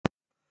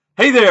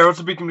Hey there, what's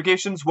up,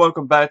 Communications?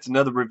 Welcome back to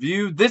another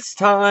review, this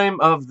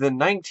time of the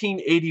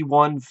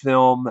 1981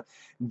 film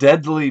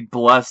Deadly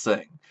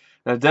Blessing.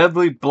 Now,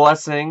 Deadly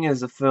Blessing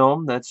is a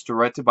film that's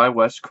directed by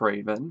Wes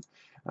Craven,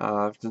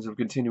 since we're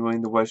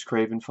continuing the Wes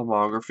Craven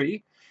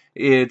filmography.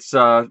 It has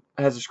a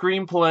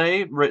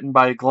screenplay written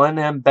by Glenn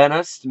M.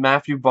 Bennis,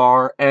 Matthew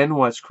Barr, and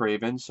Wes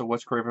Craven, so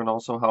Wes Craven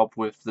also helped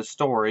with the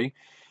story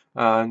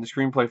and the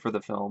screenplay for the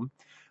film.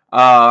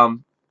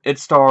 It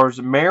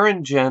stars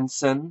Maren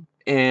Jensen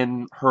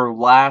in her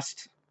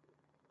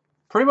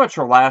pretty much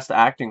her last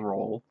acting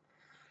role.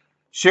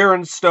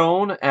 Sharon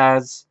Stone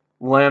as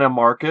Lana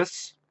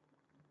Marcus,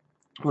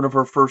 one of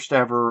her first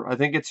ever, I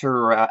think it's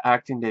her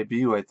acting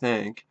debut, I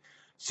think.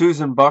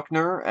 Susan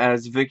Buckner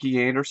as Vicki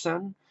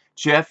Anderson.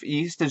 Jeff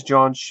East as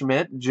John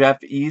Schmidt.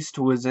 Jeff East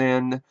was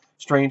in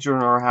Stranger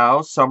in Our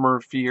House, Summer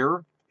of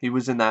Fear. He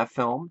was in that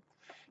film.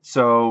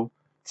 So,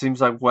 it seems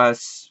like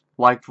Wes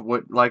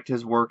liked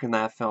his work in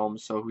that film,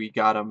 so he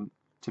got him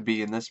to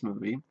be in this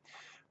movie.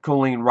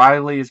 Coleen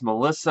Riley as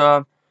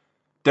Melissa.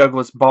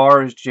 Douglas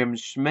Barr as Jim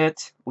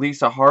Schmidt.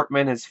 Lisa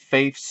Hartman as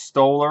Faith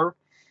Stoller.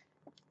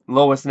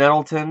 Lois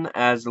Nettleton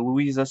as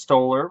Louisa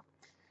Stoller.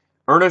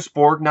 Ernest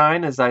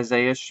Borgnine as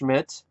Isaiah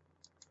Schmidt.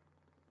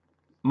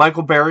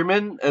 Michael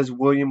Berryman as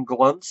William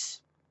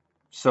Gluntz.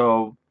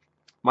 So,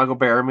 Michael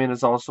Berryman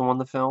is also on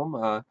the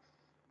film,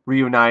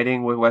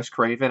 reuniting with Wes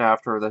Craven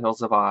after The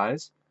Hills Have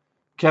Eyes.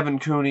 Kevin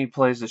Cooney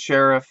plays the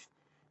sheriff.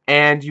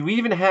 And you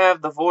even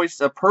have the voice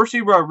of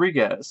Percy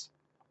Rodriguez,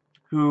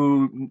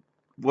 who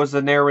was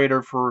the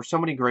narrator for so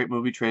many great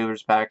movie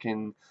trailers back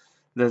in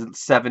the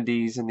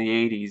 70s and the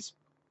 80s.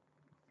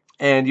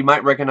 And you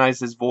might recognize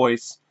his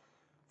voice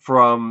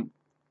from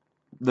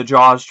the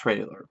Jaws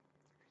trailer.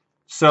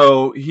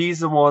 So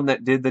he's the one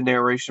that did the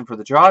narration for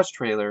the Jaws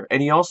trailer,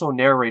 and he also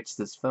narrates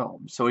this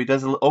film. So he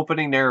does an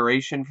opening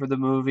narration for the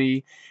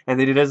movie, and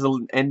then he does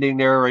an ending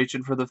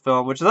narration for the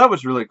film, which I thought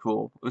was really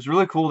cool. It was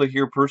really cool to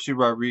hear Percy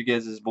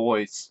Rodriguez's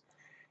voice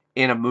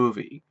in a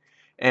movie.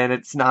 And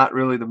it's not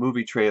really the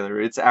movie trailer,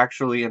 it's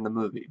actually in the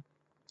movie.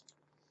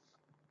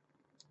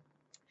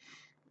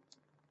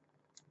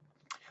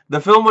 The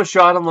film was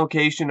shot on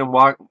location in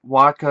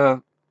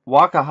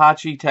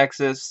Waxahachie,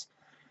 Texas.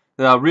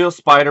 The real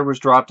spider was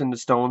dropped into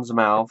Stone's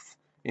mouth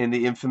in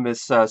the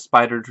infamous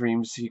spider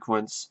dream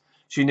sequence.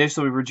 She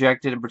initially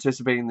rejected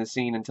participating in the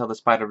scene until the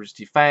spider was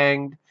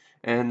defanged,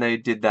 and they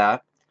did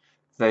that.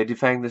 They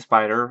defanged the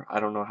spider. I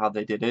don't know how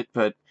they did it,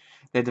 but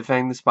they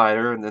defanged the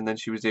spider, and then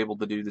she was able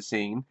to do the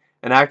scene.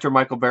 And actor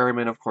Michael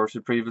Berryman, of course,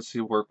 had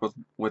previously worked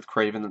with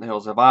Craven in The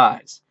Hills Have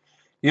Eyes.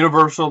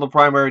 Universal, the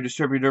primary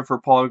distributor for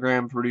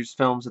Polygram-produced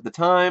films at the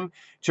time,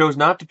 chose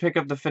not to pick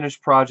up the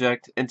finished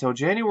project until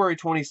January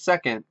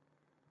 22nd.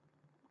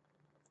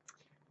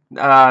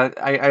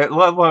 I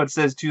love how it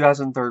says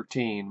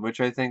 2013,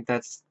 which I think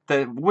that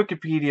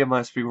Wikipedia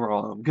must be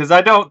wrong, because I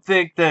don't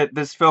think that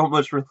this film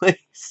was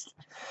released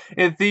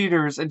in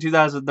theaters in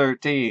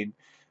 2013.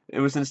 It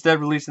was instead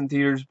released in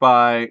theaters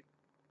by,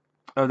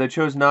 they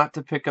chose not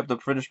to pick up the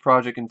finished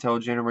project until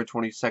January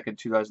 22nd,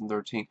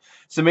 2013.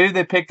 So maybe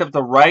they picked up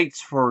the rights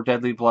for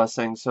Deadly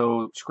Blessing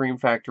so Scream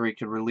Factory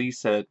could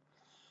release it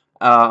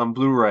on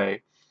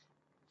Blu-ray.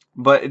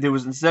 But it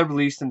was instead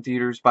released in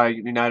theaters by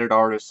United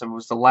Artists, and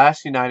was the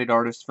last United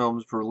Artists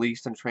films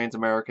released in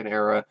Trans-American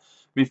era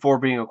before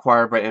being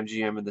acquired by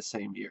MGM in the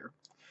same year.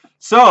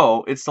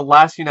 So, it's the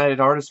last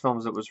United Artists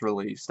films that was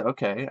released.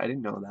 Okay, I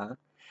didn't know that.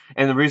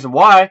 And the reason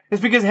why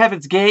is because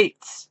Heaven's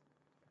Gates!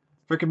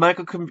 Freaking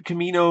Michael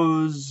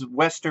Cimino's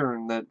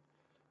Western that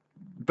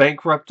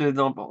bankrupted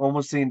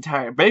almost the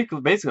entire,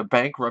 basically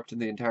bankrupted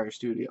the entire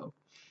studio.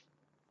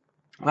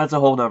 That's a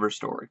whole nother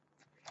story.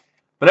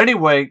 But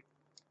anyway,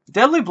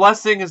 Deadly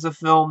Blessing is a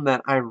film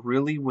that I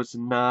really was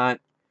not...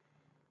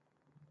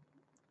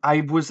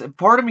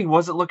 part of me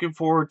wasn't looking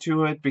forward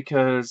to it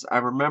because I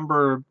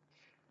remember...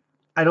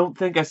 I don't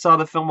think I saw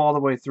the film all the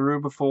way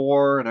through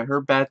before, and I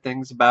heard bad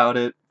things about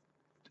it.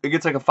 It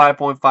gets like a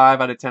 5.5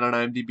 out of 10 on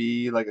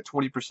IMDb, like a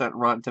 20%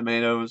 Rotten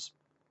Tomatoes.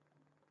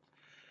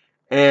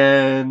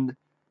 And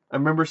I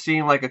remember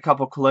seeing like a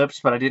couple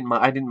clips, but I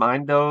didn't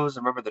mind those.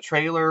 I remember the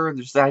trailer.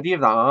 There's the idea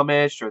of the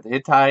Amish or the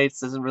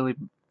Hittites wasn't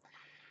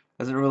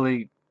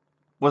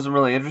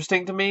really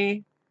interesting to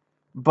me,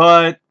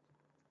 but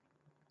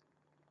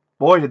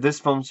boy, did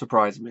this film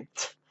surprise me.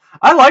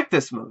 I liked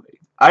this movie.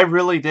 I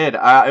really did.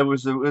 It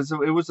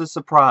was a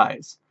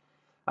surprise.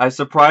 I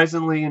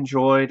surprisingly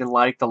enjoyed and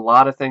liked a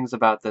lot of things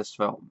about this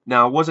film.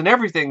 Now, it wasn't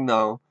everything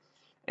though,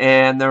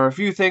 and there are a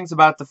few things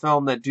about the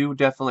film that do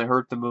definitely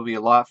hurt the movie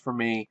a lot for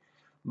me.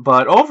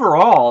 But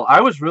overall, I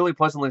was really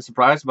pleasantly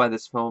surprised by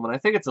this film, and I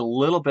think it's a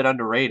little bit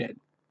underrated.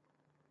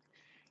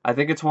 I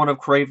think it's one of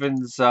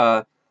Craven's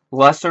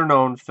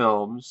lesser-known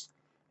films,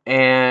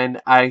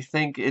 and I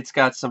think it's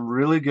got some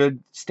really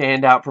good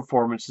standout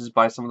performances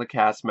by some of the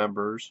cast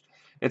members.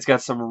 It's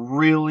got some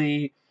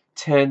really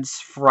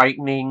tense,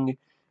 frightening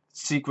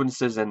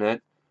sequences in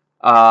it.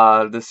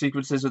 The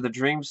sequences of the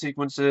dream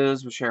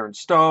sequences with Sharon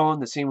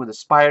Stone, the scene where the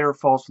spider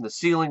falls from the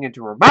ceiling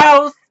into her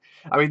mouth.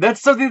 I mean,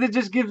 that's something that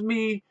just gives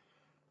me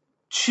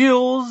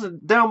chills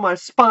down my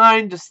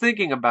spine just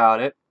thinking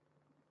about it.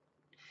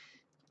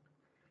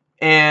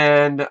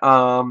 And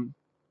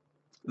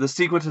the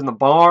sequence in the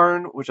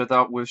barn, which I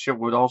thought was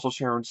also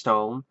Sharon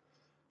Stone.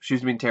 She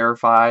was being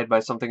terrified by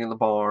something in the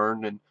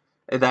barn, and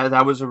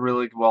that was a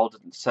really well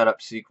set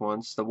up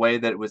sequence. The way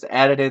that it was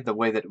edited, the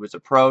way that it was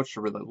approached,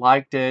 I really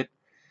liked it.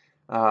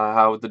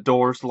 How the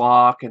doors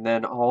lock, and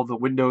then all the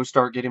windows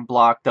start getting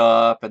blocked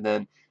up, and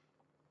then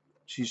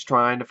she's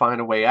trying to find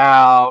a way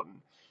out.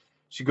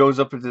 She goes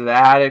up into the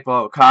attic with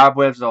all the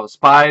cobwebs and all the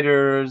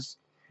spiders,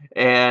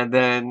 and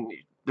then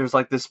there's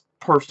like this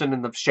person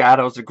in the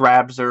shadows that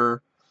grabs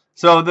her.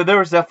 So there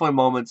was definitely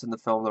moments in the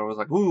film that I was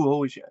like, ooh,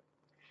 holy shit.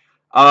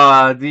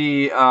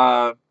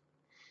 The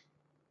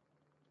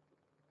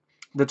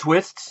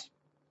twists,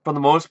 for the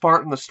most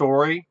part, in the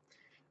story,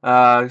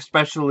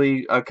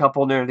 especially a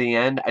couple near the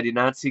end, I did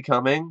not see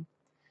coming.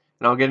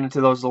 And I'll get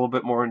into those a little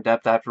bit more in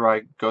depth after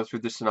I go through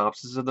the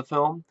synopsis of the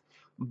film.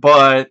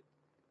 But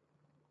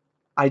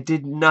I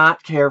did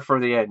not care for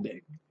the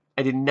ending.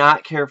 I did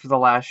not care for the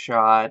last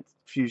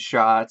few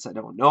shots. I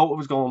don't know what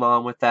was going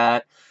on with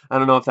that. I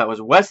don't know if that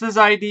was Wes's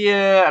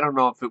idea. I don't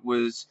know if it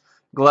was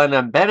Glenn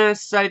and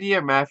Bennis' idea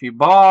or Matthew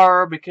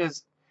Barr,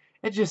 because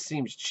it just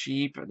seems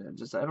cheap, and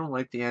I don't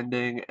like the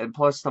ending. And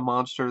plus, the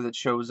monster that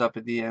shows up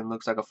at the end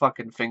looks like a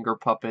fucking finger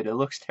puppet. It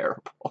looks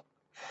terrible.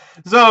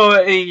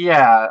 So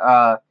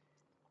yeah,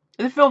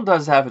 the film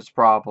does have its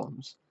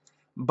problems,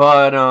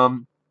 but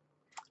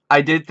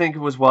I did think it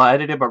was well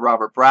edited by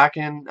Robert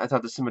Bracken. I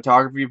thought the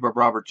cinematography by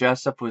Robert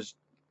Jessup was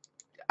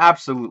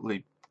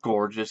absolutely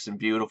gorgeous and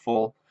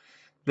beautiful.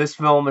 This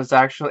film is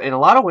actually, in a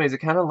lot of ways, it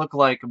kind of looked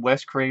like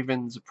Wes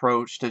Craven's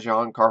approach to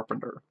John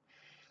Carpenter.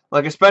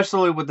 Like,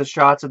 especially with the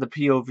shots of the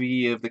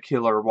POV of the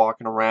killer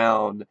walking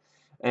around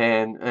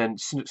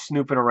and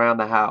snooping around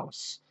the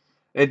house.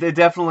 It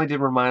definitely did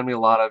remind me a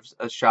lot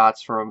of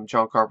shots from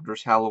John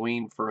Carpenter's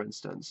Halloween, for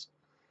instance.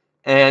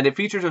 And it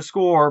features a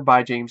score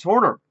by James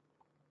Horner,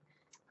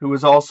 who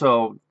is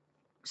also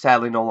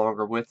sadly no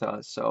longer with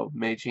us, so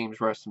may James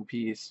rest in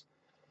peace.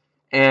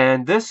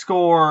 And this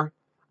score,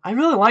 I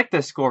really like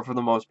this score for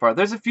the most part.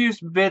 There's a few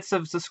bits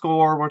of the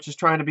score which is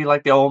trying to be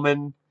like The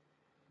Omen,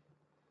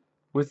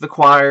 with the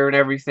choir and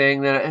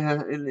everything,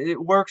 that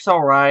it works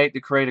all right to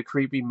create a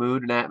creepy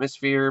mood and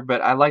atmosphere,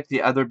 but I like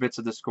the other bits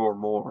of the score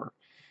more,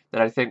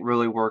 that I think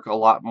really work a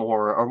lot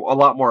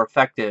more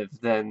effective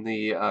than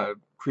the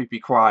creepy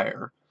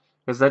choir,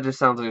 because that just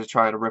sounds like it's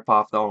trying to rip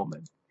off The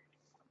Omen.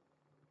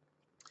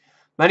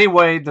 But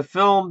anyway, the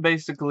film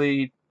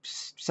basically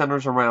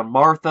centers around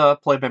Martha,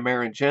 played by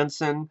Maren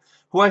Jensen,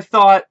 who I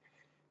thought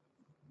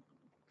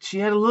she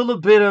had a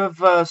little bit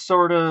of a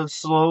sort of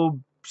slow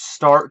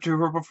start to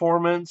her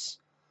performance,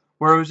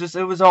 where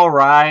it was all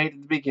right at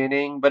the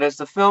beginning, but as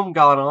the film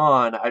got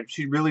on,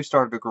 she really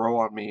started to grow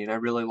on me, and I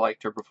really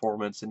liked her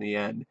performance in the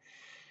end.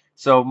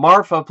 So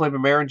Martha, played by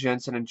Maren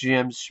Jensen, and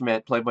Jim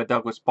Schmidt, played by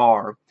Douglas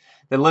Barr,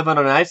 they live on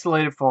an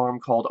isolated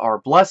farm called Our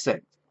Blessing,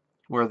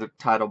 where the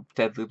title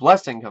Deadly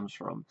Blessing comes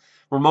from,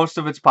 where most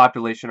of its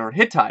population are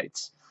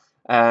Hittites,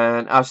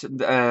 and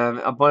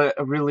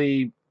a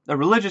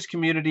religious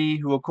community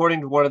who, according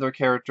to one of their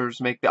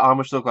characters, make the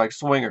Amish look like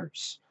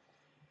swingers.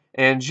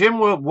 And Jim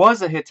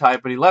was a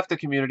Hittite, but he left the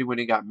community when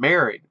he got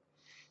married,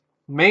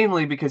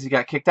 mainly because he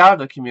got kicked out of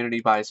the community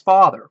by his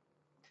father.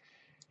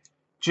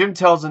 Jim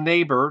tells a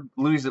neighbor,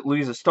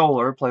 Louisa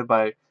Stoller, played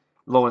by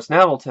Lois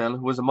Nettleton,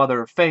 who was a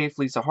mother of faith,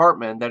 Lisa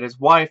Hartman, that his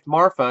wife,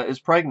 Martha, is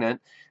pregnant,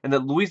 and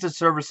that Louisa's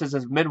services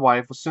as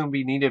midwife will soon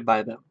be needed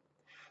by them.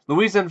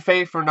 Louisa and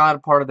Faith are not a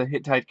part of the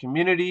Hittite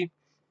community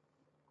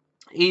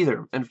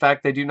either. In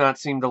fact, they do not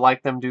seem to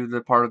like them due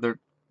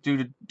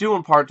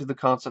in part to the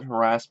constant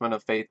harassment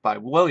of Faith by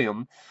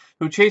William,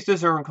 who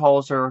chases her and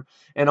calls her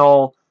an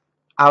all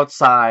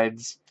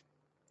outsides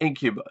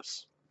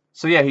incubus.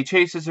 So yeah, he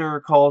chases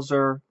her, calls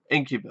her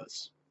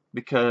incubus,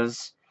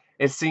 because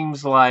it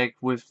seems like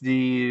with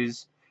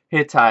these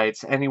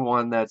Hittites,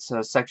 anyone that's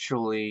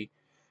supposedly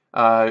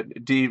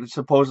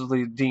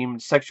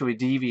deemed sexually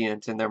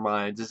deviant in their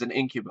minds is an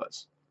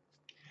incubus.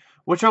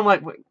 Which I'm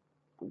like,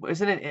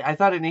 isn't it? I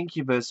thought an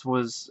incubus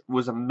was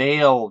a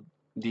male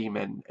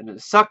demon, and a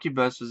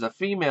succubus was a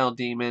female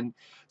demon.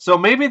 So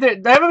maybe they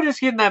were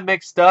just getting that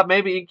mixed up.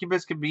 Maybe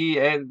incubus could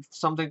be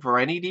something for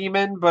any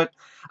demon, but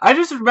I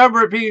just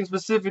remember it being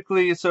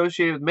specifically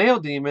associated with male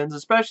demons,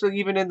 especially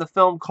even in the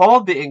film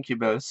called The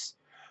Incubus,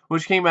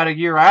 which came out a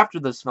year after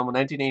this film in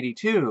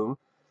 1982,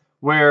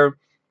 where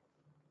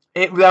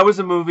that was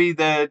a movie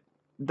that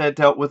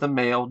dealt with a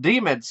male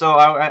demon. So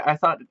I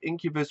thought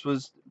incubus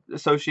was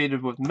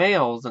associated with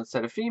males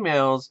instead of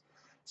females.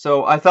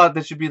 So I thought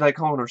this should be like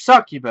calling her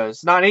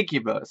succubus, not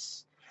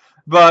incubus.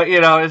 But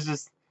you know, it's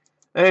just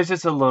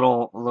a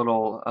little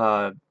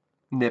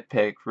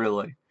nitpick,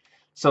 really.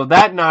 So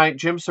that night,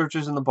 Jim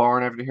searches in the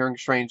barn after hearing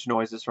strange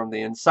noises from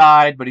the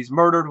inside, but he's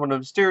murdered when a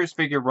mysterious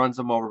figure runs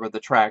him over with a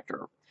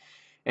tractor.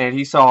 And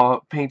he saw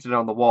painted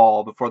on the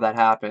wall before that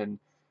happened.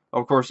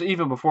 Of course,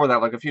 even before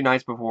that, like a few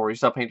nights before, he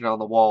saw painted on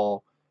the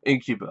wall,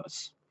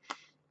 incubus.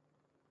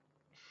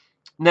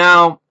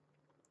 Now,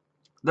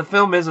 the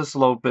film is a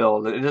slow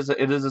build. It is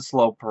a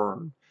slow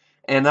burn.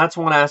 And that's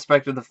one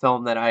aspect of the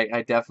film that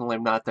I definitely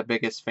am not the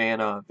biggest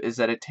fan of, is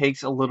that it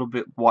takes a little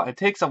bit, it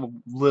takes a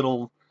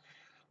little,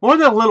 more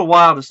than a little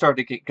while to start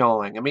to get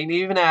going. I mean,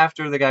 even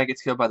after the guy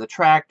gets killed by the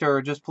tractor,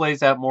 it just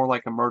plays out more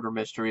like a murder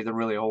mystery than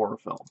really a horror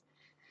film.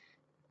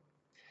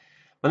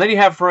 And then you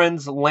have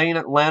friends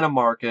Lana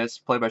Marcus,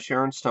 played by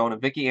Sharon Stone,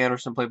 and Vicki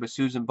Anderson, played by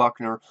Susan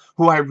Buckner,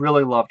 who I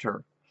really loved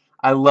her.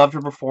 I loved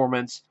her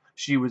performance.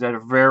 She was at a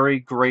very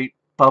great,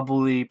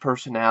 bubbly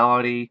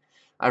personality.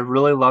 I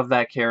really love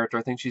that character.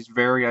 I think she's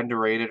very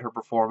underrated, her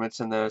performance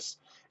in this.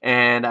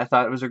 And I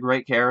thought it was a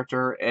great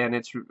character, and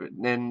it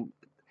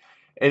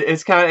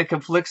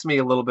conflicts me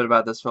a little bit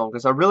about this film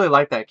because I really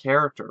like that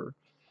character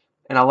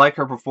and I like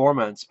her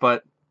performance,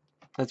 but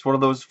it's one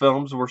of those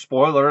films where,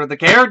 spoiler, the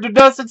character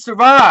doesn't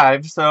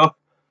survive, so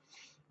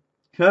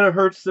kind of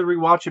hurts the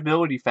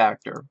rewatchability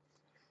factor.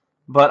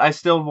 But I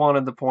still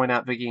wanted to point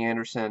out Vicki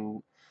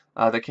Anderson,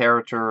 the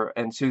character,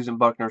 and Susan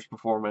Buckner's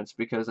performance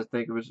because I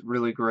think it was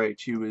really great.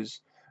 She was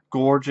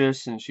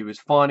gorgeous and she was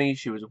funny.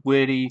 She was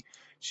witty.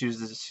 She's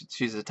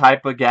the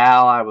type of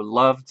gal I would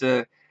love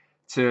to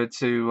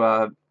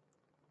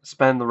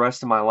spend the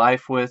rest of my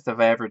life with if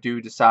I ever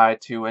do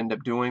decide to end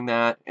up doing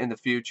that in the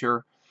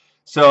future.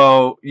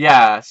 So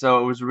yeah,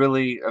 so it was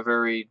really a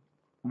very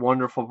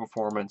wonderful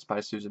performance by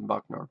Susan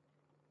Buckner.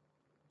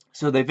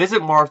 So they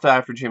visit Martha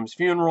after Jim's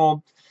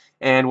funeral,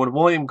 and when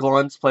William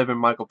Gluntz, played by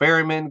Michael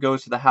Berryman,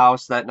 goes to the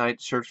house that night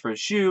to search for his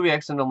shoe he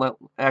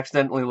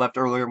accidentally left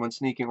earlier when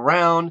sneaking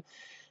around,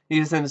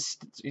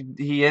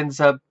 he ends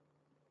up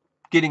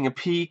getting a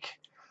peek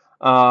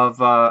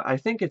of, I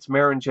think it's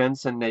Maren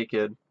Jensen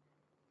naked,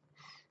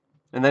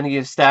 and then he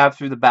is stabbed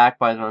through the back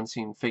by an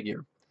unseen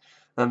figure.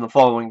 Then the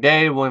following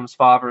day, William's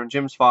father and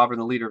Jim's father,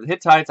 the leader of the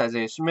Hittites,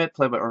 Isaiah Schmidt,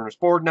 played by Ernest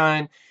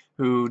Borgnine,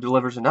 who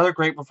delivers another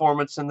great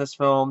performance in this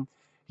film.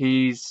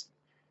 I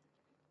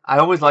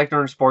always liked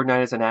Ernest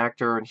Borgnine as an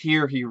actor, and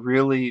here he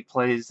really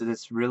plays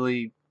this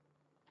really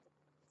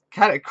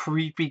kind of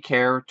creepy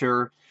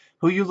character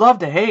who you love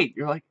to hate.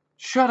 You're like,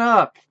 shut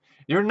up.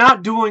 You're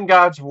not doing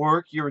God's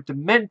work. You're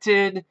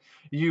demented.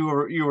 You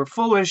are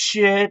full of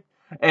shit,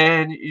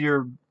 and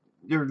you're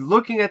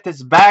looking at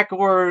this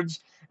backwards.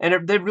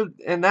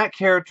 And that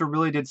character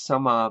really did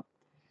sum up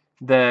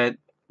that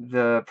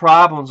the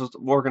problems with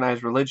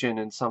organized religion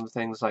and some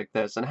things like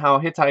this, and how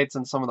Hittites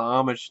and some of the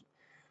Amish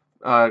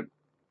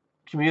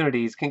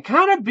communities can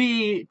kind of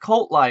be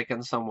cult-like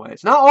in some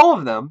ways. Not all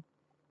of them,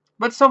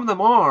 but some of them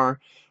are,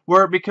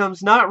 where it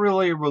becomes not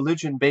really a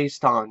religion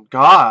based on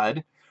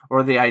God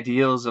or the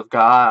ideals of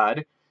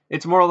God.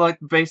 It's more like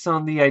based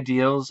on the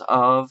ideals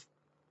of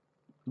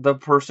the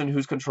person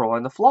who's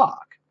controlling the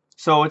flock.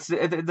 So it's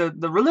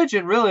the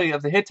religion really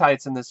of the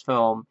Hittites in this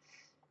film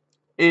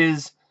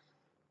is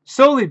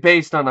solely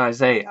based on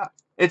Isaiah.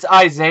 It's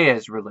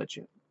Isaiah's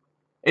religion.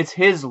 It's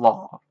his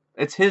law.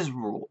 It's his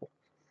rule.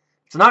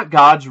 It's not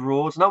God's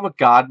rule. It's not what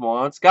God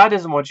wants. God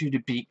doesn't want you to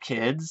beat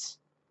kids.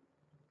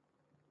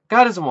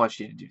 God doesn't want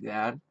you to do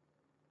that.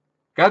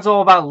 God's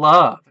all about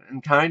love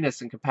and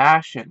kindness and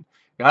compassion.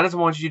 God doesn't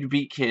want you to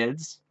beat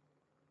kids.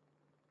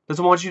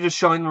 Doesn't want you to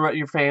shun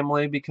your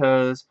family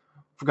because,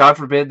 God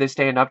forbid, they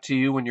stand up to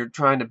you when you're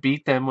trying to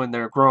beat them when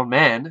they're grown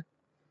men.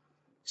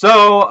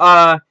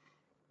 So,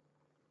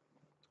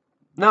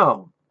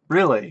 no,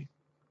 really.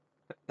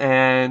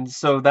 And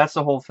so that's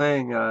the whole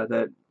thing,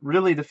 that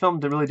really the film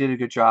really did a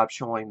good job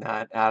showing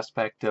that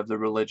aspect of the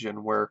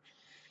religion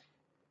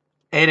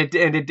and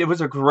it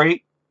was a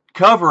great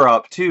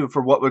cover-up, too,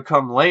 for what would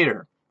come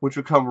later, which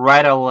would come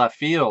right out of left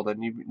field,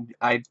 and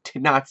I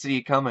did not see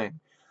it coming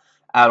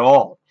at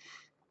all.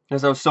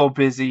 Because I was so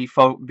busy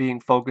being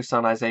focused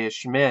on Isaiah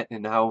Schmidt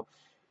and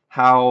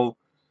how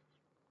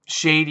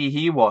shady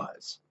he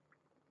was.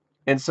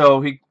 And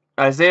so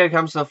Isaiah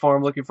comes to the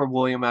farm looking for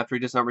William after he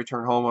does not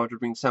return home after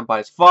being sent by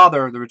his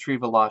father to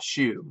retrieve a lost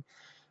shoe.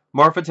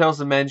 Martha tells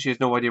the men she has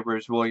no idea where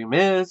his William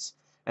is,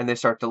 and they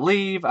start to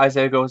leave.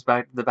 Isaiah goes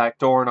back to the back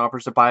door and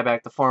offers to buy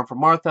back the farm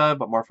from Martha,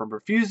 but Martha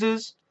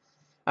refuses.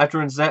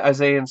 After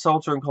Isaiah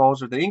insults her and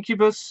calls her the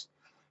incubus,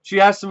 she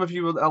asks him if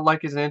he would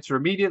like his answer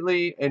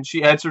immediately, and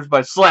she answers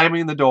by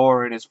slamming the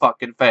door in his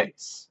fucking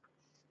face.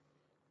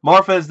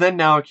 Martha is then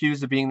now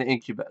accused of being the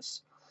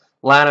incubus.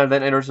 Lana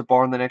then enters the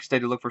barn the next day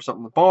to look for something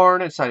in the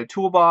barn inside a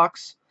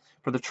toolbox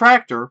for the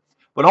tractor,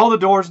 but all the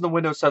doors and the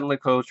windows suddenly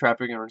close,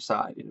 trapping her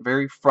inside in a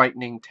very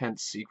frightening,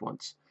 tense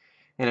sequence.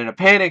 And in a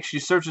panic, she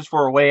searches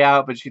for a way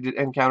out, but she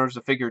encounters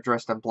a figure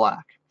dressed in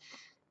black.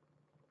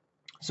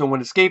 So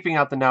when escaping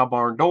out the now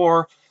barn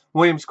door,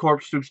 William's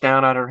corpse swoops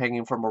down at her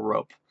hanging from a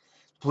rope.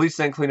 Police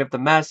then clean up the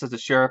mess as the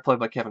sheriff, played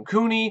by Kevin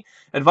Cooney,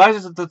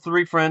 advises the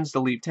three friends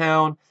to leave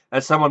town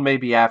as someone may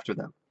be after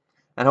them.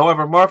 And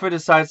however, Martha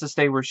decides to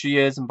stay where she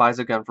is and buys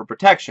a gun for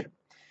protection.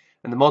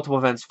 And the multiple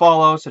events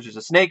follow, such as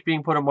a snake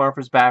being put in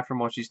Martha's bathroom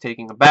while she's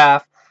taking a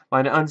bath by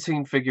an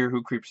unseen figure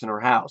who creeps in her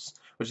house,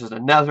 which is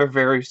another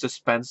very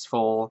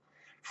suspenseful,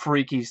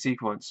 freaky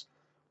sequence.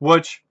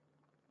 Which,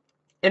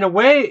 in a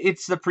way,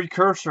 it's the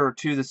precursor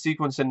to the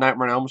sequence in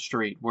Nightmare on Elm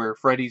Street where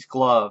Freddy's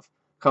glove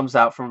comes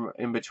out from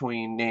in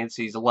between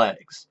Nancy's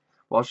legs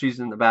while she's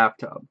in the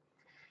bathtub.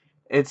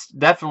 It's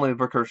definitely a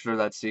precursor to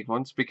that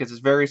sequence because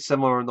it's very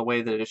similar in the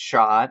way that it's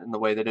shot and the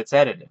way that it's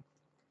edited.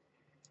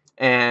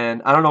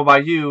 And I don't know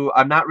about you,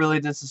 I'm not really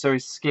necessarily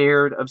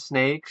scared of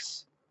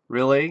snakes,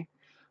 really.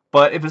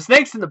 But if a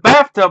snake's in the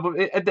bathtub,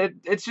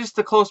 it's just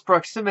a close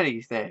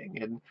proximity thing.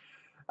 And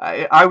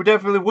I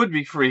definitely would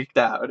be freaked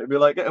out. I'd be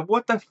like,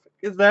 what the f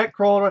is that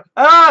crawling around?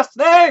 Ah,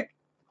 snake!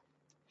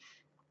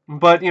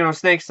 But, you know,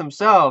 snakes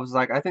themselves,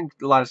 like, I think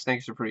a lot of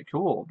snakes are pretty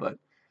cool. But,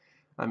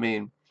 I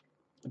mean,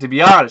 to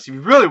be honest, if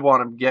you really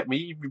want them to get me,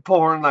 you'd be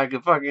pouring like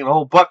a fucking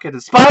whole bucket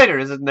of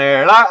spiders in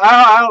there. And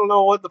I don't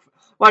know what the,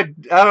 like,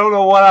 I don't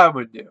know what I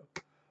would do.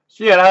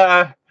 Shit,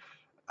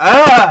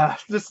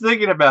 just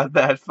thinking about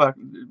that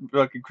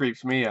fucking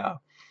creeps me out.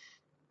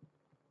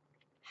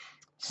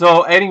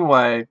 So,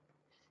 anyway,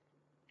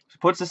 she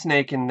puts the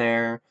snake in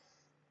there.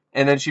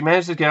 And then she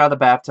managed to get out of the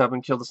bathtub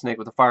and kill the snake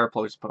with a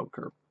fireplace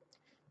poker.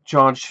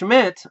 John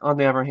Schmidt, on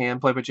the other hand,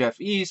 played by Jeff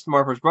East,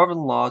 Martha's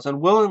brother-in-law, is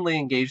unwillingly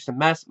engaged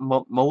to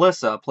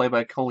Melissa, played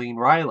by Coleen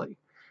Riley,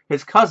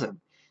 his cousin.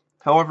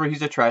 However,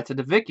 he's attracted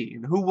to Vicky,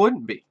 and who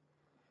wouldn't be?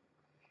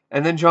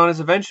 And then John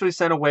is eventually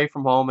sent away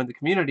from home and the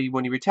community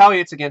when he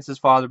retaliates against his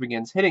father,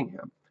 begins hitting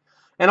him.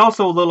 And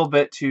also a little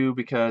bit, too,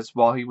 because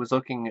while he was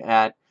looking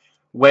at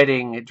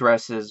wedding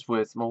dresses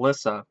with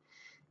Melissa,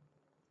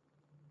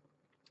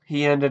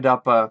 he ended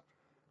up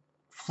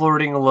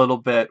flirting a little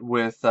bit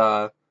with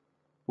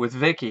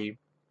Vicky,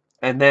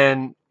 and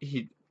then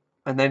he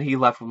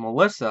left with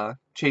Melissa,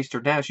 chased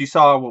her down. She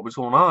saw what was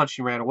going on.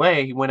 She ran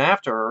away. He went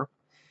after her,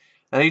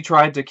 and he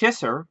tried to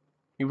kiss her.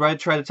 He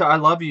tried to tell her, "I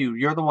love you.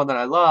 You're the one that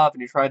I love."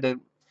 And he tried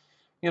to,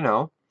 you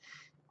know,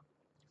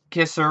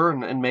 kiss her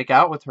and make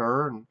out with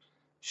her, and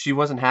she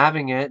wasn't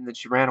having it. And then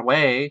she ran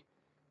away.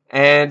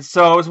 And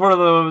so it was one of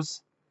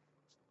those,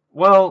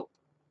 well,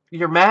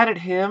 you're mad at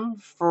him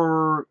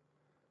for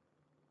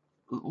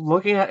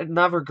looking at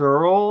another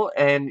girl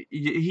and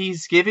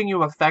he's giving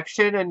you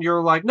affection and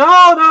you're like, no,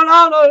 no,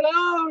 no, no,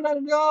 no, no,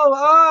 no,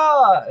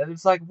 ah. And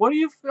it's like, what do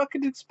you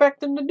fucking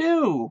expect him to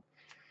do?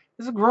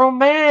 He's a grown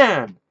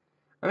man.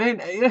 I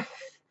mean,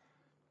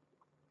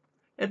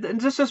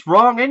 it's just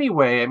wrong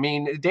anyway. I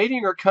mean,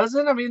 dating your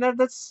cousin, I mean,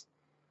 that's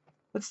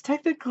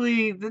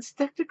technically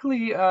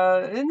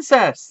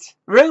incest,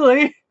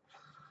 really.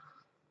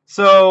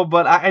 So,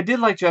 but I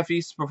did like Jeff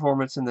East's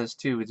performance in this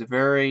too. He's a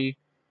very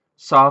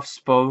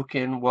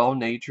soft-spoken,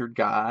 well-natured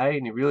guy,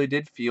 and you really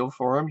did feel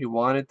for him. You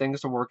wanted things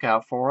to work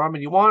out for him,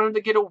 and you wanted him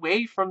to get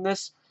away from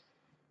this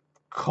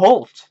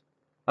cult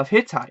of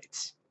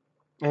Hittites.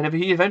 And if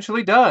he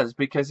eventually does,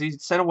 because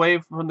he's sent away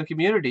from the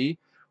community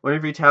when he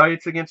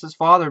retaliates against his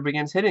father and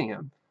begins hitting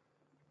him.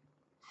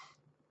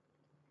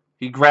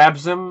 He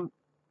grabs him,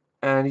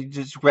 and he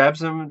just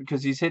grabs him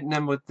because he's hitting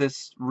him with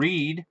this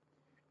reed.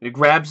 He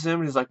grabs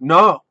him, and he's like,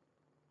 no!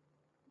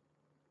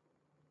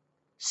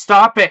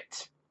 Stop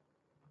it!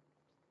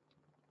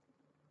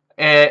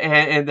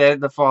 And then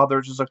the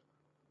father's just like,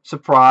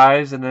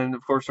 surprised, and then,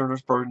 of course,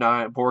 Ernest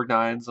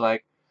Borgnine's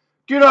like,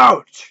 get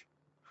out!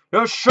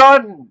 You're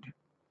shunned!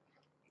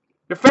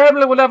 Your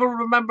family will never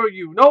remember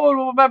you! No one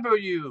will remember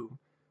you!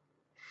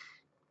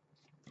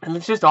 And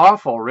it's just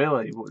awful,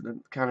 really, the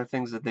kind of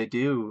things that they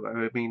do.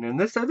 I mean,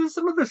 and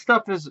some of this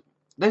stuff is,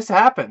 this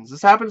happens.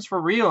 This happens for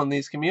real in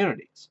these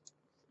communities.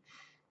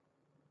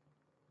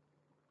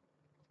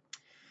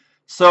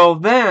 So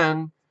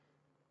then,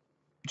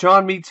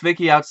 John meets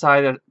Vicky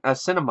outside a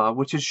cinema,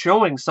 which is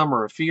showing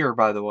Summer of Fear,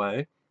 by the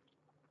way.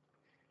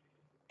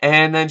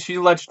 And then she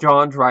lets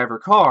John drive her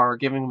car,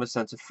 giving him a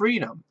sense of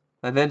freedom.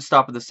 And then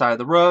stop at the side of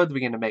the road, they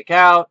begin to make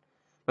out.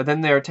 But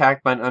then they're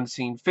attacked by an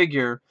unseen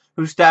figure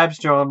who stabs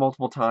John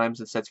multiple times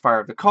and sets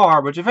fire to the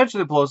car, which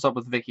eventually blows up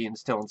with Vicky and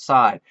still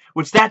inside.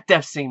 Which, that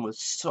death scene was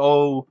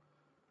so...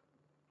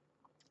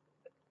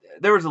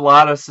 There was a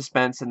lot of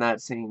suspense in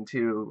that scene,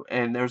 too.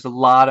 And there's a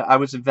lot of... I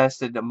was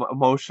invested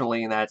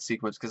emotionally in that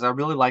sequence because I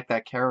really liked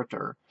that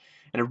character.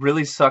 And it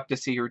really sucked to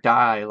see her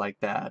die like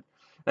that.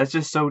 That's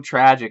just so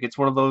tragic. It's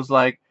one of those,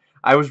 like,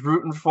 I was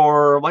rooting for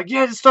her. Like,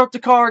 yeah, just start the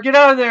car. Get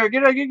out of there.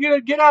 Get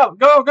out.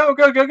 Go, go,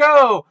 go, go,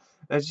 go.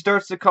 And she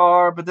starts the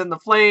car, but then the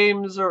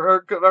flames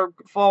are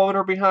following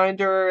her behind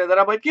her. And then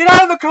I'm like, get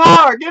out of the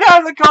car. Get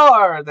out of the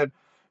car. And then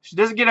she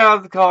doesn't get out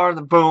of the car, and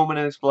then boom, and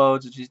it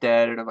explodes, and she's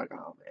dead. And I'm like,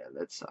 oh, man,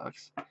 that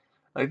sucks.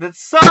 Like, that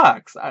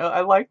sucks.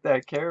 I like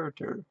that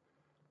character.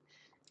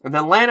 And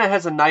then Lana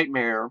has a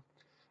nightmare,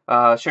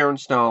 Sharon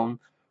Stone,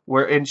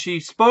 and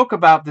she spoke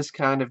about this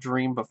kind of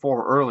dream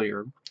before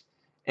earlier.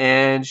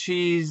 And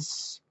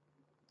she's...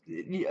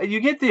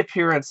 You get the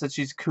appearance that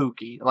she's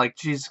kooky. Like,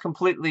 she's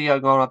completely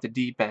going off the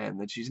deep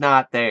end. That she's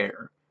not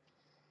there.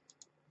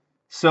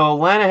 So,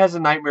 Lana has a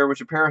nightmare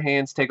which a pair of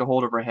hands take a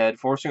hold of her head,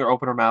 forcing her to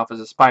open her mouth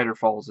as a spider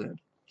falls in.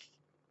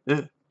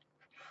 Ugh.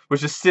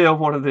 Which is still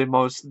one of the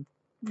most...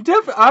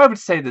 I would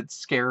say the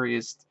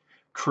scariest,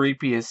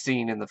 creepiest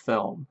scene in the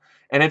film.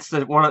 And it's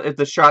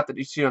the shot that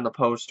you see on the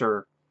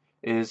poster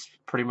is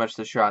pretty much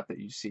the shot that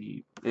you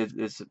see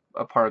is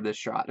a part of this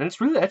shot, and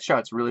it's really, that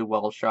shot's really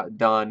well shot,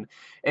 done.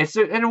 It's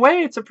in a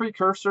way, it's a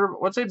precursor.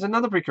 Let's say it's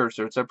another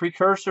precursor. It's a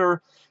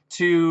precursor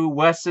to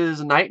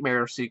Wes's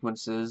nightmare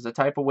sequences, the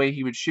type of way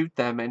he would shoot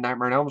them in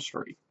Nightmare on Elm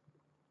Street.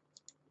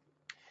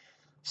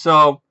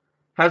 So,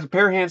 has a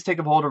pair of hands take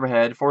a hold of her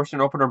head, forcing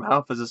her to open her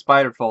mouth as a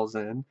spider falls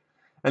in,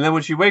 and then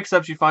when she wakes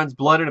up, she finds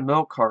blood in a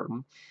milk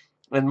carton,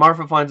 and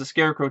Martha finds a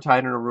scarecrow tied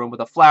in her room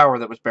with a flower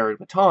that was buried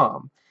with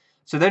Tom.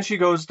 So then she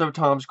goes to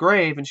Tom's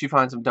grave and she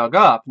finds him dug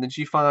up. And then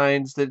she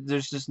finds that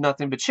there's just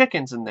nothing but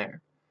chickens in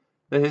there.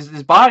 That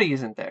his body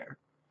isn't there.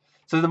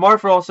 So the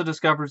Martha also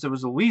discovers it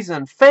was Louisa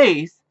and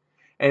Faith.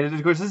 And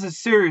of course, this is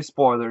serious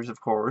spoilers, of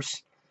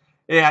course.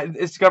 Yeah, it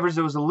discovers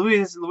it was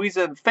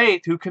Louisa and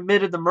Faith who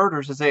committed the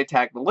murders as they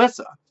attacked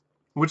Melissa.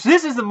 Which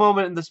this is the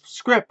moment in the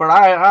script where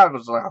I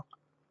was like,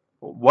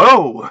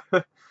 whoa.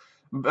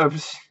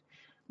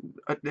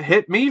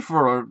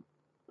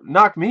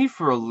 Knocked me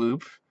for a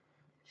loop.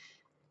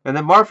 And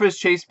then Martha is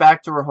chased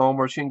back to her home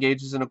where she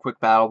engages in a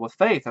quick battle with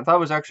Faith. I thought it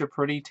was actually a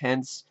pretty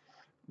tense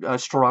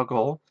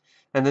struggle.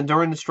 And then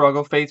during the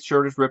struggle, Faith's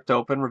shirt is ripped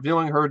open,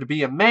 revealing her to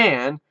be a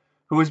man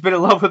who has been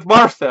in love with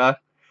Martha,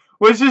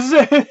 which is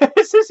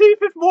this is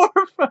even more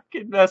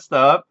fucking messed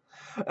up.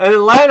 And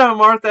then Lana and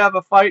Martha have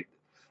a fight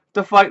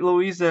to fight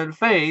Louisa and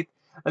Faith.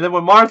 And then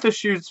when Martha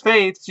shoots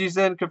Faith, she's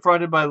then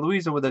confronted by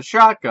Louisa with a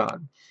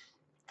shotgun.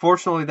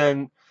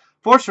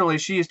 Fortunately,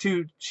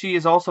 she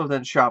is also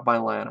then shot by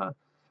Lana.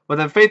 But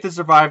then Faith has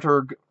survived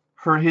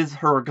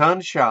her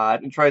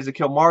gunshot and tries to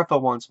kill Martha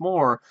once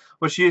more,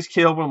 but she is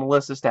killed when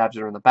Melissa stabs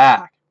her in the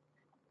back.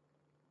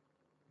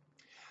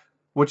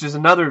 Which is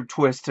another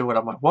twist to it.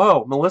 I'm like,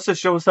 whoa, Melissa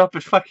shows up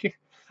and fucking...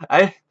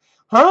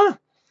 Huh?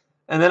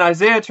 And then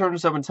Isaiah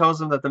turns up and tells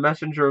them that the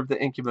messenger of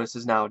the incubus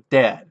is now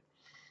dead.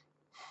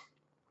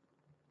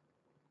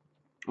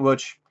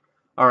 Which,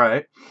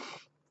 alright.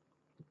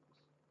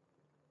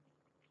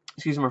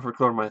 Excuse me for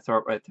clearing my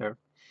throat right there.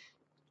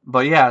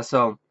 But yeah,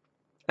 so...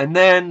 And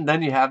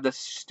then you have this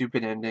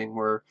stupid ending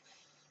where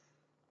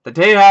the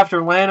day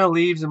after Lana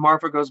leaves and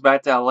Martha goes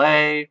back to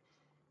L.A.,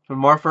 when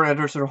Martha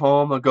enters her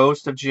home, a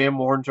ghost of Jim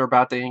warns her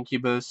about the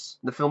incubus.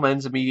 The film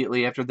ends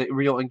immediately after the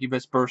real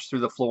incubus bursts through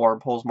the floor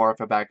and pulls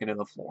Martha back into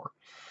the floor.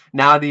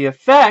 Now, the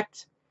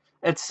effect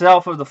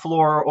itself of the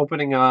floor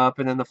opening up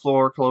and then the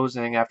floor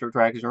closing after it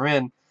drags her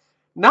in,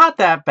 not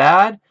that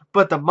bad,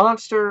 but the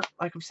monster,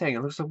 like I'm saying,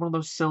 it looks like one of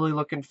those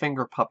silly-looking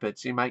finger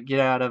puppets you might get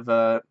out of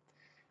a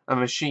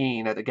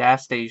machine at the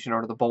gas station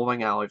or the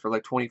bowling alley for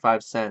like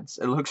 25 cents.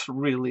 It looks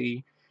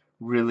really,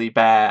 really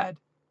bad.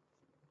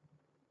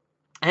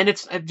 And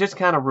it just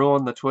kind of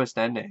ruined the twist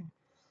ending.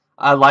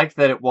 I like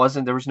that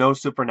there was no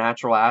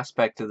supernatural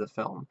aspect to the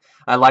film.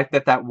 I like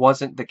that that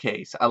wasn't the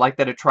case. I like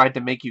that it tried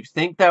to make you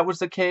think that was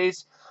the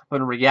case, but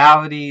in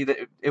reality,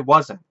 it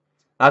wasn't.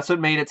 That's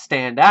what made it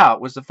stand out,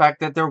 was the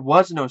fact that there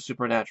was no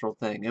supernatural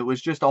thing. It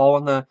was just all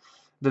in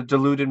the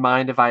deluded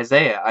mind of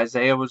Isaiah.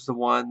 Isaiah was the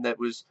one that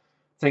was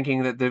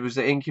thinking that there was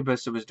the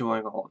incubus that was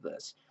doing all of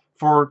this.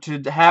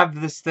 To have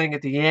this thing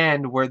at the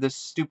end where this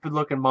stupid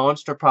looking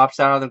monster pops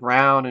out of the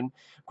ground and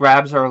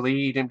grabs our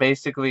lead and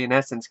basically in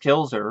essence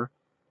kills her,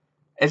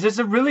 it's just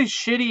a really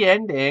shitty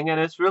ending, and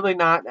it's really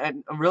not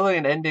really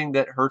an ending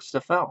that hurts the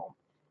film.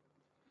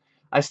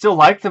 I still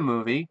like the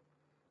movie.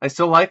 I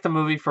still like the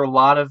movie for a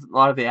lot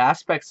of the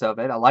aspects of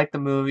it. I like the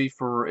movie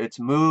for its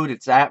mood,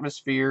 its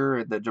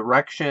atmosphere, the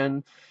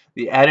direction,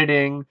 the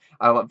editing.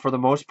 For the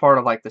most part,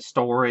 I like the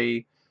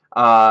story.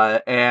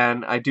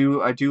 And I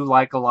do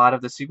like a lot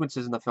of the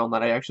sequences in the film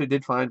that I actually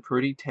did find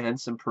pretty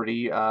tense and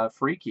pretty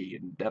freaky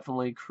and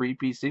definitely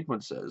creepy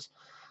sequences.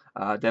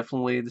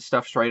 Definitely the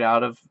stuff straight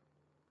out of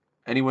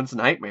anyone's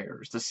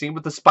nightmares. The scene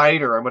with the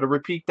spider, I'm going to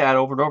repeat that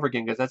over and over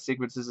again because that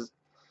sequence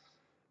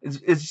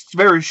it's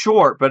very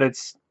short, but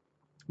it's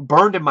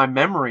burned in my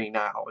memory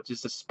now. It's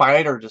just a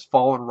spider just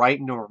falling right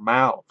into her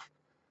mouth.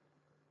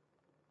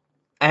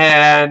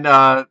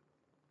 And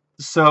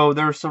so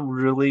there's some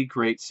really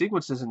great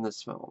sequences in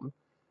this film,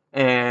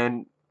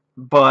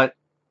 but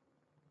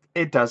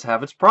it does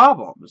have its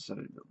problems.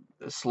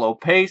 A slow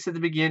pace at the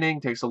beginning,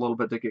 takes a little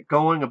bit to get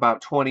going,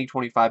 about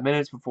 20-25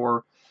 minutes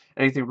before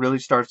anything really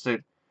starts to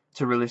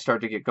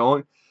get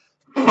going.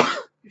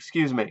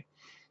 Excuse me.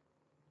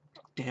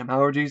 Damn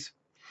allergies.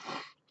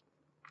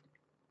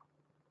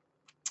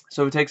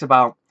 So it takes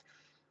about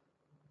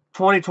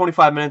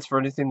 20-25 minutes for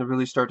anything to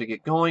really start to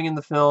get going in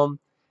the film,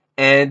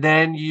 and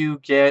then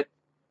it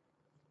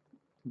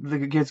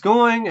gets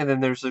going, and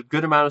then there's a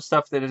good amount of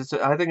stuff that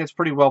I think it's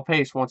pretty well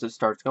paced once it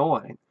starts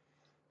going.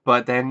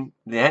 But then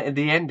the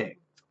ending.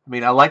 I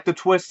mean, I like the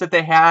twist that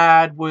they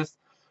had with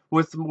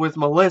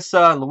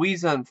Melissa and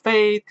Louisa and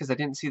Faith, because I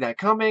didn't see that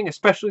coming.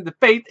 Especially the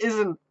Faith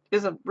isn't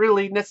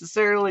really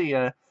necessarily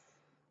a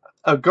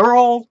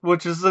girl,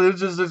 which is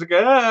just like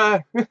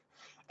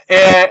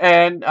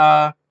and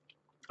I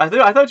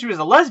thought she was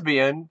a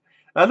lesbian.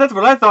 That's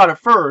what I thought at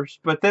first,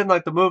 but then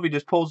like the movie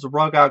just pulls the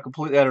rug out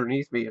completely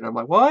underneath me, and I'm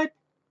like, what?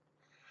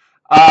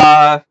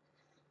 But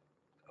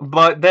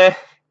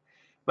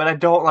But I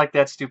don't like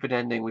that stupid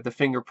ending with the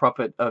finger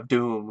puppet of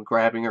doom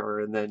grabbing her,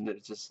 and then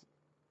it's just,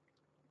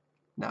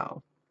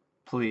 no.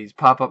 Please,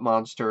 pop-up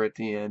monster at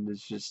the end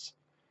is just,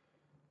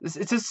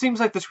 it just seems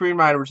like the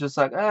screenwriter was just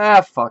like,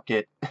 ah, fuck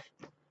it.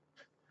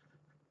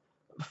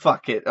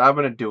 Fuck it, I'm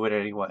gonna do it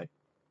anyway.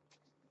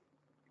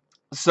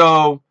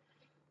 So,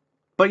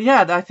 but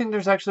yeah, I think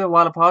there's actually a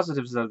lot of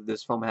positives that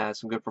this film has.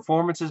 Some good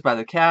performances by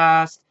the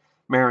cast,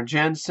 Maren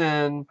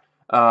Jensen,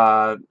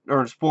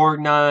 Ernest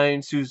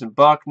Borgnine, Susan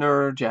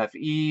Buckner, Jeff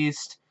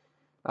East,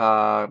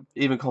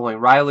 even Coleen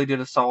Riley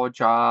did a solid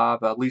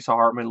job. Lisa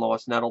Hartman,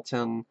 Lois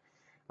Nettleton,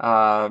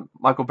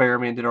 Michael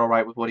Berryman did all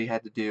right with what he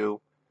had to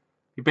do.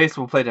 He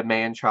basically played a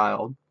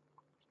man-child.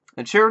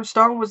 And Sharon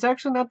Stone was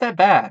actually not that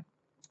bad.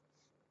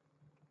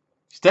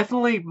 She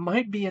definitely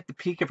might be at the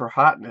peak of her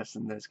hotness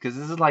in this, because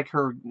this is like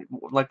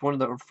one of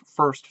the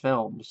first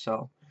films,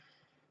 so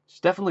she's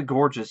definitely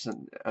gorgeous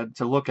and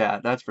to look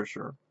at, that's for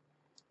sure.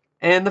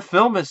 And the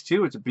film is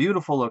too. It's a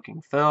beautiful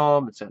looking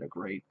film. It's got a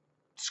great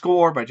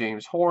score by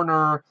James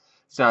Horner.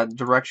 It's got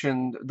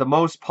direction, the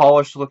most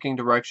polished looking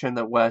direction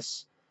that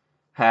Wes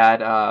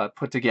had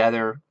put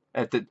together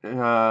at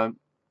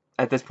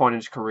this point in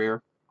his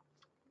career.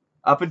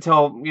 Up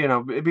until,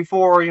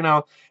 before,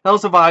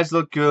 Hills of Eyes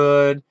looked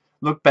good,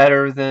 looked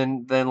better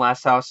than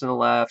Last House on the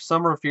Left.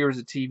 Summer of Fear is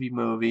a TV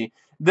movie.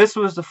 This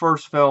was the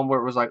first film where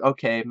it was like,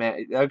 okay,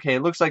 man, okay,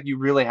 it looks like you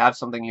really have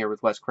something here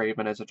with Wes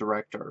Craven as a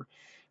director,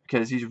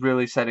 because he's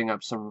really setting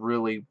up some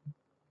really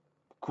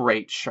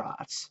great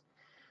shots.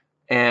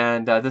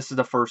 And this is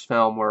the first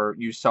film where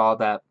you saw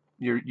that,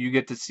 you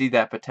get to see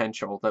that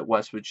potential that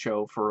Wes would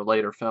show for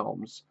later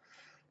films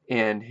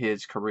in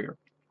his career.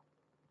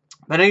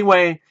 But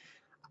anyway,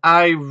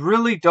 I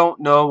really don't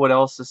know what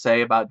else to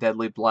say about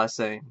Deadly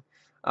Blessing,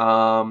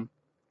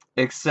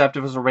 except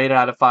it was a rated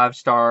out of 5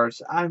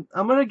 stars. I'm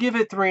gonna give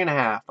it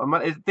 3.5.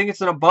 I think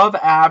it's an above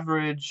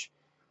average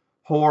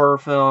horror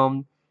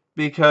film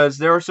because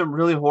there are some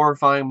really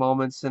horrifying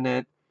moments in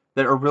it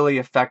that are really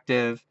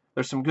effective.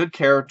 There's some good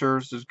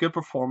characters, there's good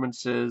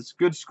performances,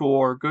 good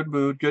score, good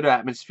mood, good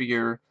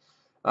atmosphere,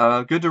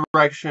 good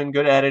direction,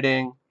 good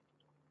editing,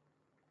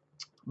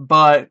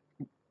 but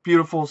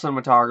beautiful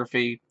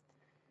cinematography.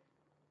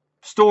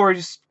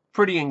 Story's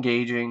pretty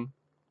engaging.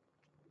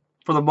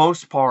 For the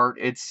most part,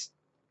 it's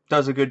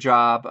does a good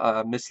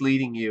job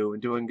misleading you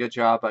and doing a good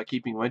job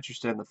keeping you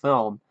interested in the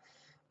film.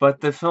 But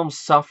the film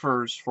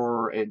suffers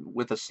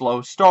with a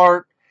slow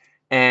start,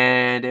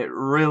 and it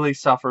really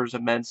suffers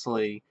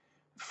immensely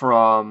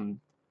from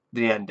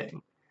the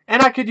ending.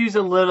 And I could use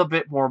a little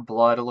bit more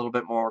blood, a little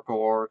bit more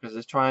gore, because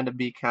it's trying to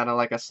be kind of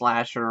like a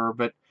slasher,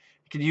 but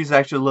I could use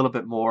actually a little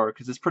bit more,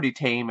 because it's pretty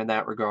tame in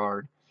that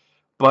regard.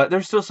 But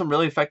there's still some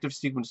really effective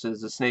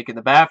sequences. The snake in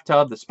the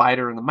bathtub, the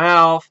spider in the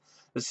mouth,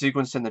 the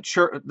sequence in the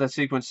church,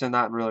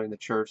 not really in the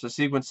church, the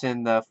sequence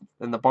in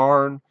the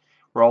barn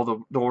where all the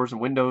doors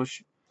and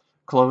windows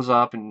close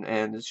up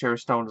and Sharon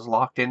Stone is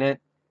locked in it.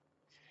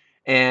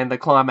 And the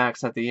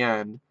climax at the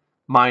end,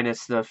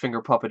 minus the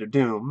finger puppet of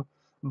doom.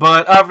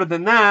 But other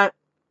than that,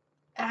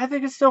 I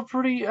think it's still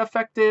pretty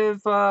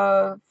effective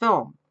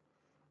film.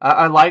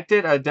 I liked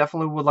it. I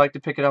definitely would like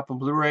to pick it up on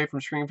Blu-ray from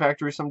Scream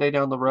Factory someday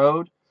down the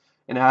road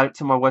and add it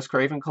to my Wes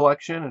Craven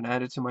collection and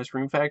add it to my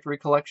Scream Factory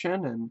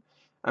collection. And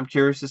I'm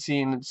curious to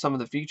see some of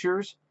the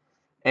features.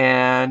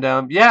 And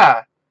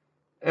yeah,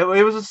 it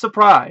was a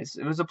surprise.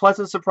 It was a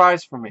pleasant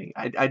surprise for me.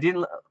 I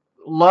didn't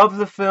love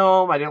the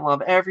film. I didn't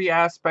love every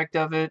aspect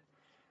of it.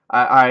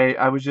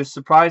 I was just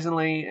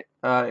surprisingly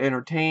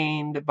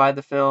entertained by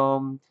the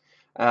film.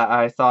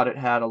 I thought it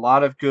had a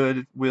lot of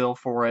goodwill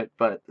for it,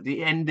 but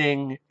the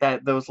ending,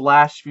 those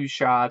last few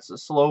shots, the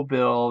slow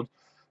build,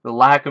 the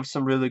lack of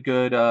some really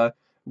good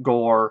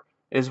gore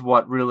is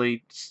what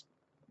really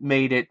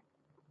made it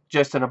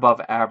just an above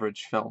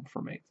average film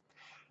for me.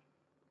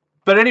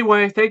 But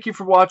anyway, thank you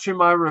for watching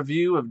my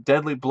review of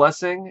Deadly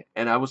Blessing,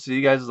 and I will see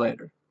you guys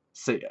later.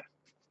 See ya.